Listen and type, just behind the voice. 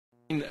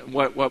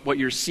what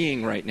you're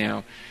seeing right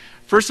now.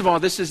 First of all,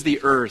 this is the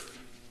Earth.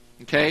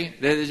 Okay,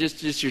 that is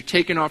just you're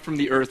taking off from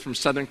the Earth from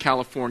Southern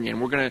California,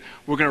 and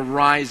we're gonna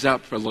rise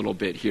up a little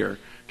bit here.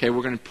 Okay,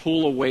 we're gonna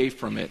pull away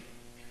from it.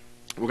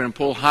 We're gonna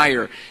pull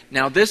higher.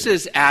 Now this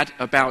is at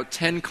about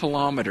 10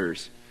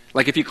 kilometers.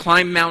 Like if you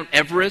climb Mount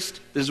Everest,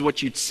 this is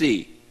what you'd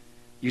see.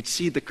 You'd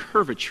see the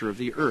curvature of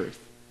the Earth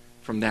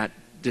from that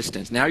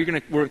distance. Now we're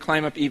gonna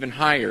climb up even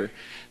higher.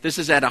 This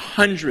is at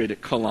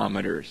 100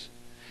 kilometers.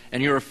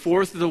 And you're a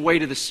fourth of the way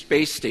to the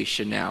space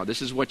station now.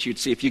 This is what you'd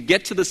see. If you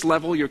get to this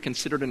level, you're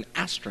considered an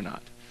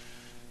astronaut.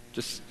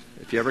 Just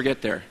if you ever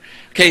get there.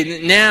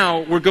 Okay,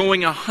 now we're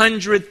going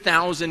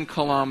 100,000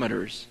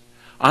 kilometers.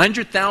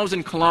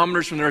 100,000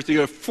 kilometers from the Earth.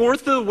 You're a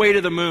fourth of the way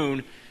to the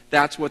moon.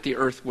 That's what the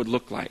Earth would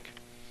look like.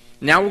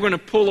 Now we're going to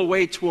pull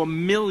away to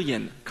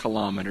 1,000,000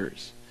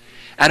 kilometers.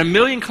 At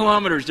 1,000,000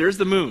 kilometers, there's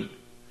the moon.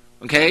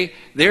 Okay,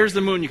 there's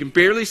the moon. You can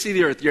barely see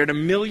the Earth. You're at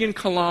 1,000,000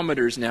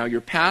 kilometers now.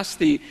 You're past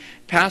the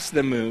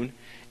moon,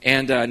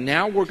 and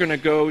now we're going to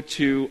go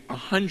to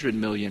 100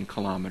 million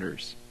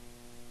kilometers.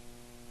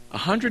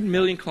 100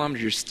 million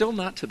kilometers. You're still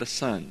not to the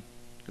sun.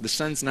 The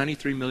sun's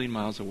 93 million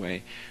miles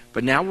away,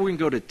 but now we're going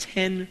to go to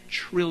 10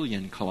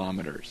 trillion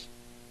kilometers.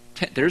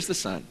 There's the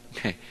sun.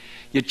 Okay,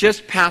 you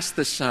just passed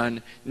the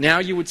sun. Now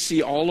you would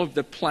see all of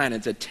the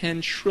planets at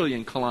 10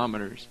 trillion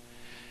kilometers,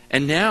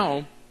 and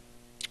now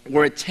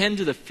we're at 10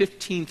 to the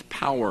 15th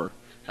power.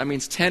 That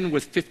means 10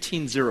 with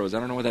 15 zeros. I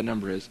don't know what that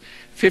number is.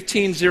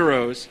 15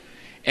 zeros,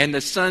 and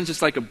the sun's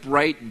just like a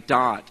bright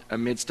dot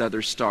amidst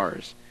other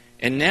stars.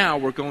 And now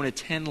we're going to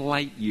 10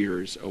 light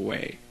years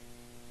away.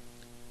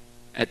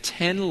 At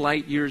 10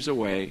 light years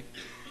away,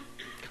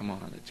 come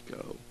on, let's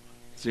go.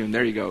 Zoom,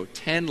 there you go.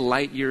 10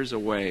 light years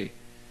away.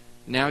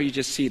 Now you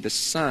just see the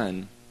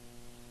sun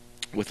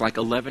with like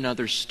 11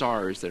 other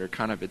stars that are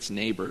kind of its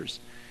neighbors.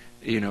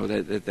 You know,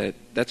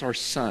 that's our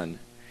sun.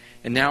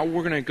 And now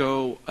we're going to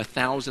go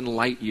 1,000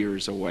 light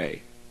years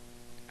away.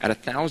 At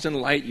 1,000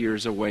 light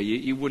years away,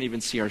 you wouldn't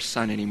even see our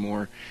sun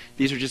anymore.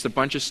 These are just a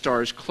bunch of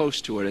stars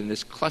close to it in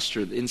this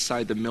cluster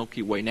inside the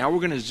Milky Way. Now we're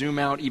going to zoom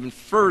out even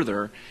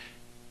further,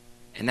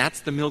 and that's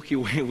the Milky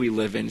Way we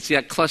live in. See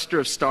that cluster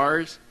of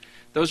stars?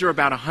 Those are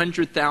about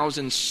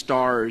 100,000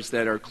 stars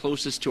that are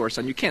closest to our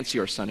sun. You can't see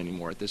our sun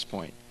anymore at this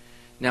point.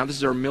 Now this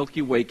is our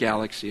Milky Way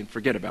galaxy, and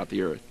forget about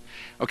the Earth.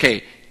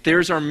 Okay,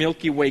 there's our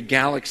Milky Way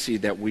galaxy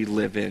that we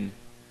live in.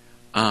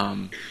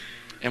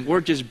 And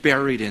we're just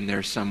buried in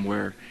there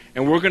somewhere.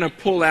 And we're going to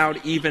pull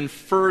out even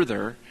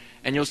further,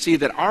 and you'll see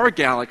that our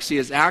galaxy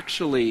is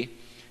actually,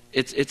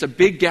 it's a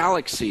big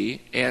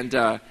galaxy, and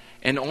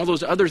all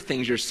those other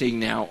things you're seeing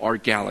now are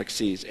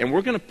galaxies. And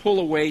we're going to pull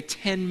away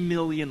 10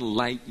 million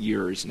light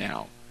years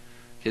now.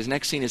 His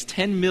next scene is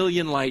 10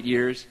 million light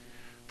years.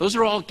 Those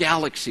are all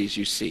galaxies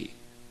you see.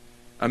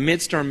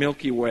 Amidst our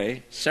Milky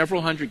Way,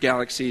 several hundred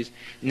galaxies.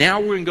 Now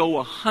we're going to go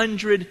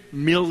 100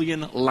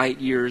 million light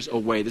years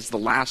away. This is the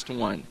last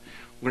one.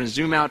 We're going to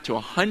zoom out to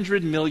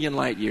 100 million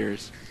light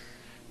years.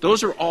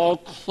 Those are all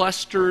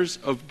clusters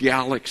of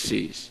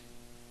galaxies.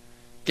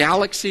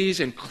 Galaxies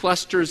and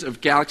clusters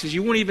of galaxies.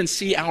 You won't even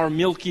see our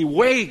Milky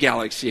Way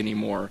galaxy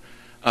anymore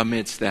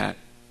amidst that.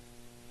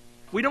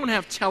 We don't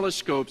have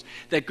telescopes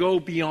that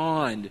go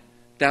beyond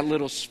that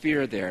little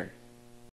sphere there.